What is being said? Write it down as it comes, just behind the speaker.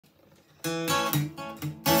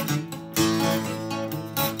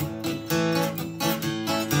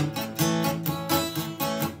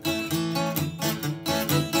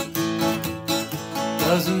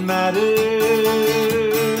Doesn't matter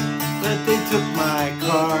that they took my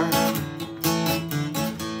car.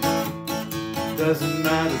 Doesn't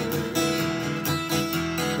matter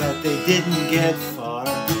that they didn't get far.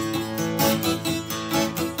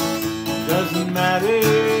 Doesn't matter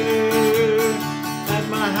that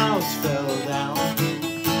my house fell down.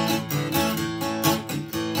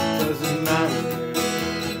 Doesn't matter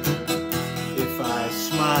if I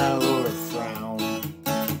smile or frown.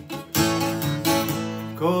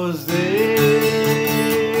 'Cause there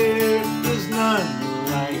is none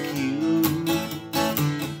like you,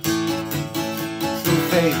 so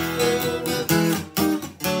faithful,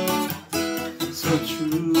 so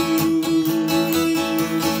true.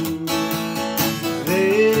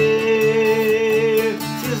 There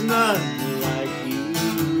is none like you,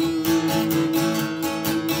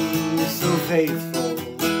 so faithful,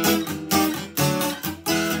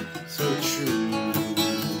 so true.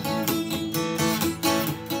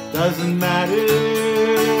 Doesn't matter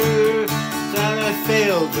that I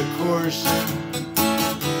failed the course.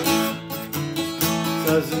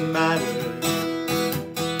 Doesn't matter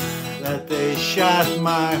that they shot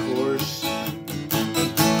my horse.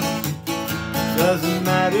 Doesn't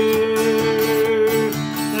matter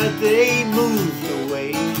that they moved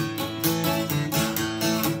away.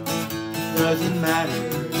 Doesn't matter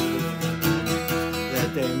that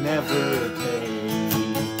they never paid.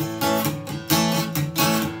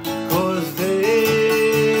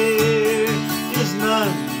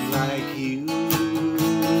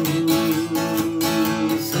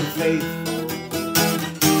 Faithful,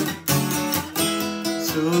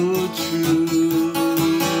 so true.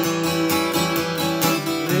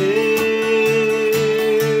 There's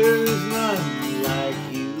none like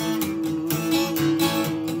you,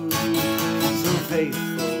 so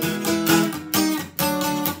faithful,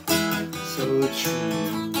 so true.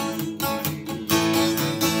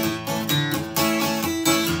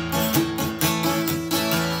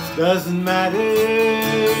 Doesn't matter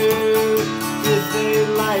if they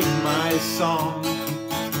like my song.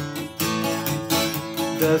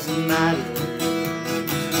 Doesn't matter,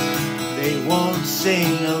 they won't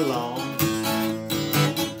sing along.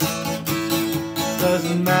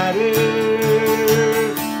 Doesn't matter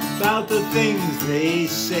about the things they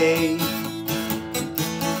say.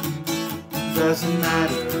 Doesn't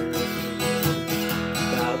matter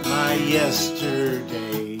about my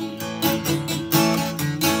yesterday.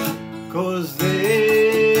 'Cause there's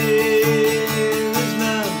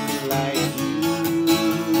none like you,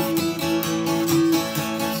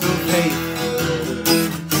 so faithful,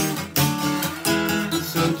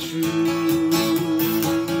 so true.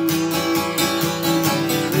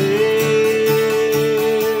 There's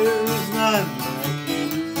none like you,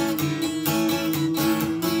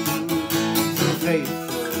 so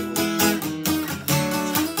faithful,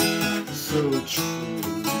 so true.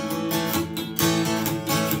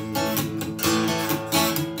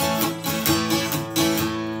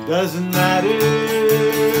 Doesn't matter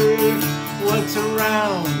what's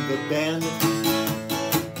around the bend.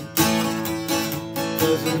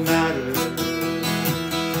 Doesn't matter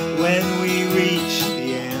when we reach the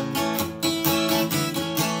end.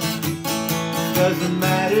 Doesn't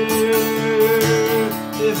matter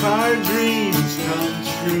if our dreams come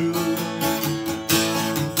true.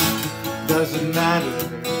 Doesn't matter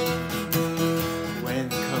when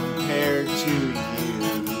compared to you.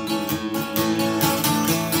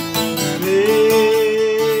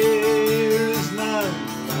 There's none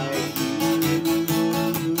like you.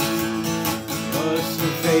 You're so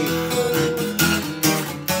faithful,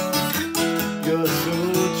 you're so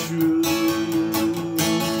true.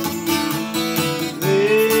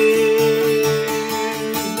 There's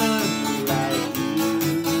none like you.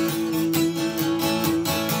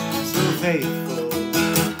 So faithful,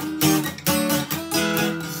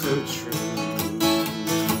 so true.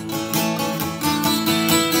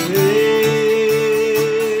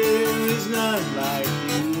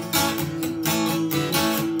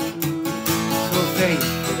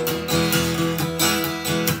 Faithful,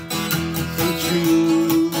 so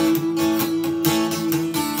true.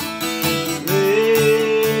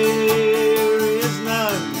 There is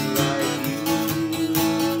none like you,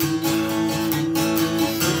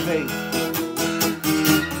 so faithful,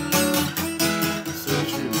 so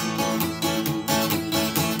true,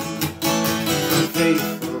 so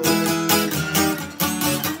faithful.